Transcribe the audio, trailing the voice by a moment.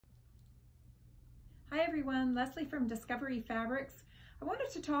Hi everyone, Leslie from Discovery Fabrics. I wanted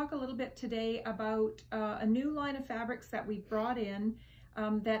to talk a little bit today about a new line of fabrics that we've brought in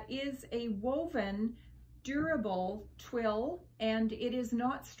that is a woven durable twill, and it is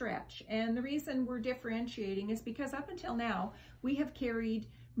not stretch. And the reason we're differentiating is because up until now we have carried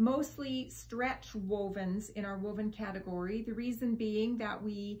mostly stretch wovens in our woven category. The reason being that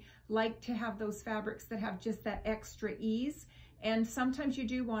we like to have those fabrics that have just that extra ease. And sometimes you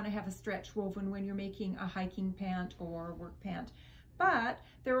do want to have a stretch woven when you're making a hiking pant or work pant. But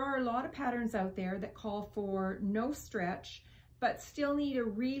there are a lot of patterns out there that call for no stretch, but still need a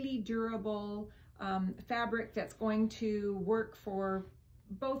really durable fabric that's going to work for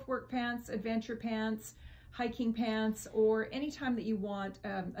both work pants, adventure pants, hiking pants, or anytime that you want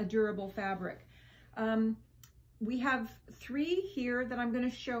a durable fabric. We have three here that I'm going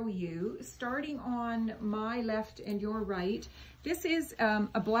to show you, starting on my left and your right. This is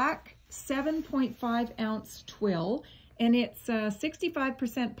a black 7.5 ounce twill, and it's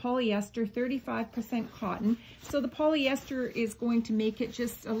 65% polyester, 35% cotton. So the polyester is going to make it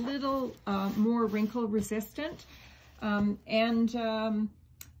just a little more wrinkle resistant.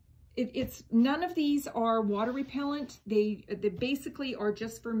 It's none of these are water repellent. They basically are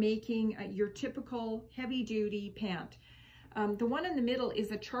just for making your typical heavy duty pant. The one in the middle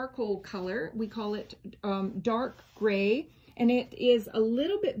is a charcoal color. We call it dark gray, and it is a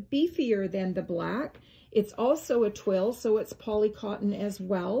little bit beefier than the black. It's also a twill, so it's poly cotton as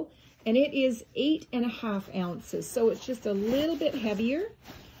well, and it is 8.5 ounces, so it's just a little bit heavier.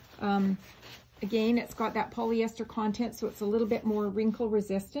 Again, it's got that polyester content, so it's a little bit more wrinkle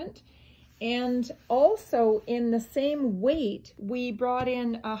resistant. And also in the same weight, we brought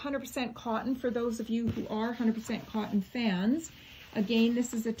in 100% cotton for those of you who are 100% cotton fans. Again,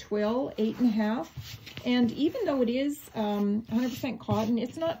 this is a twill, 8.5. And even though it is 100% cotton,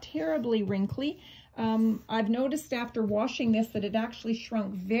 it's not terribly wrinkly. I've noticed after washing this that it actually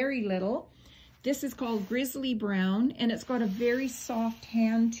shrunk very little. This is called Grizzly Brown, and it's got a very soft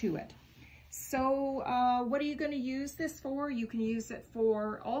hand to it. So what are you going to use this for? You can use it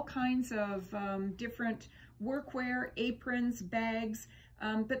for all kinds of different workwear, aprons, bags,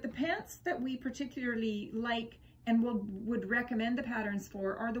 but the pants that we particularly like and would recommend the patterns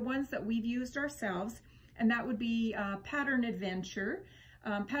for are the ones that we've used ourselves, and that would be Pattern Adventure.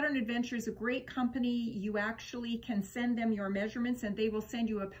 Pattern Adventure is a great company. You actually can send them your measurements and they will send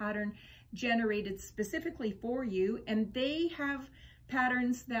you a pattern generated specifically for you, and they have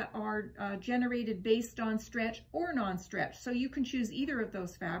patterns that are generated based on stretch or non-stretch. So you can choose either of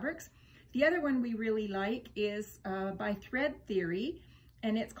those fabrics. The other one we really like is by Thread Theory,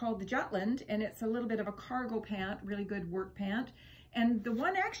 and it's called the Jutland, and it's a little bit of a cargo pant, really good work pant. And the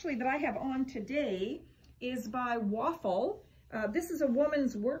one actually that I have on today is by Waffle. This is a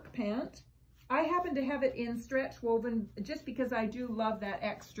woman's work pant. I happen to have it in stretch woven just because I do love that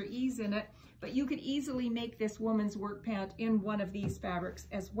extra ease in it, but you could easily make this woman's work pant in one of these fabrics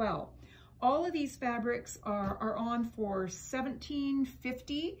as well. All of these fabrics are on for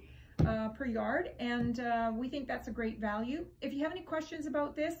 $17.50 per yard, and we think that's a great value. If you have any questions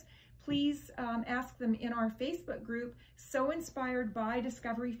about this, please ask them in our Facebook group, So Inspired by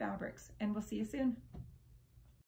Discovery Fabrics, and we'll see you soon.